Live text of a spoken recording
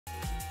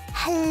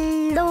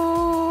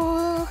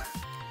Hello.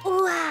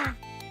 Wow.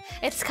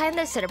 It's kind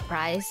of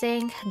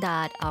surprising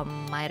that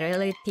my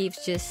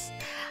relatives just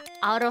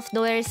out of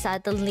nowhere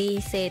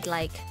suddenly said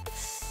like,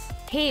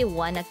 "Hey,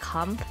 wanna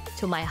come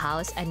to my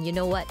house?" And you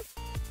know what?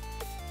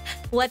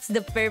 What's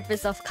the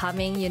purpose of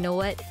coming? You know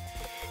what?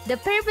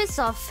 The purpose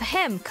of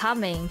him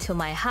coming to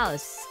my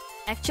house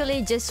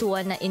actually just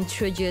wanna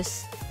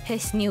introduce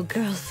his new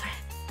girlfriend.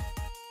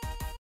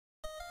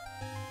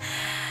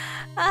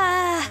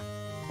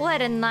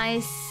 What a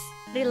nice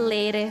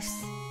relatives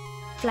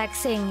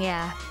flexing.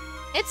 Yeah,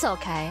 it's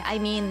okay.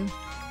 I mean,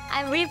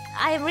 I'm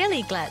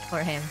really glad for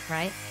him,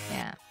 right?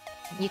 Yeah,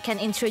 you can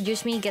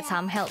introduce me, get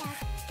some help.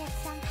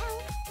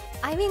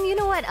 I mean, you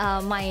know what?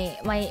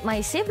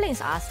 My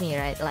siblings asked me,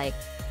 right? Like,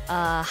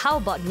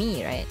 how about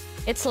me, right?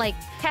 It's like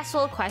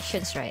casual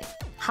questions, right?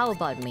 How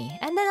about me?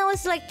 And then I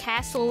was like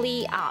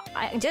casually,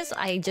 I just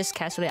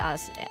casually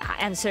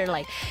answer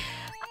like,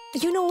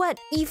 you know what?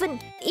 Even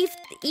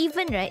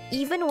right,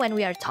 even when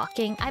we are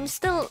talking, I'm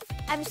still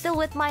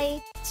with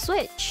my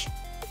Switch.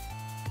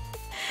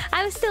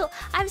 I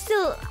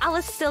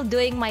was still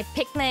doing my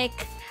picnic.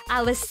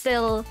 I was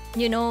still,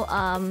 you know,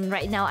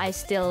 right now I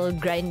still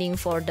grinding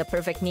for the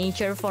perfect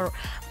nature for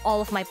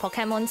all of my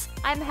Pokemons.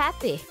 I'm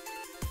happy.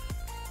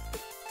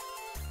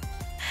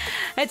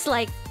 It's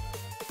like,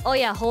 oh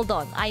yeah, hold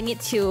on. I need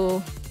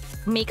to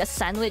make a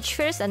sandwich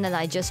first, and then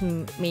I just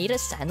made a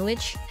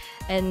sandwich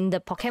and the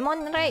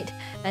Pokemon, right?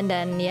 And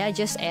then yeah,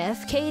 just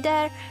AFK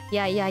there.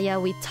 Yeah,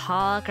 we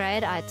talk,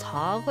 right? I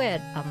talk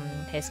with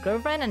his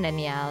girlfriend, and then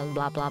yeah,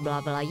 blah blah blah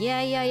blah.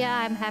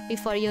 Yeah, I'm happy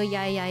for you.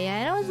 Yeah.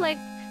 And I was like,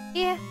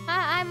 yeah,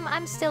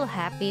 I'm still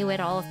happy with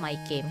all of my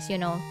games, you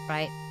know,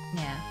 right?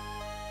 Yeah.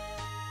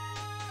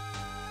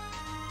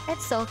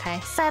 It's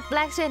okay. Sad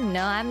Blackstone?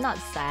 No, I'm not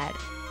sad.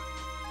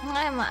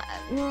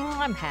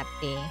 I'm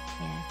happy.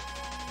 Yeah.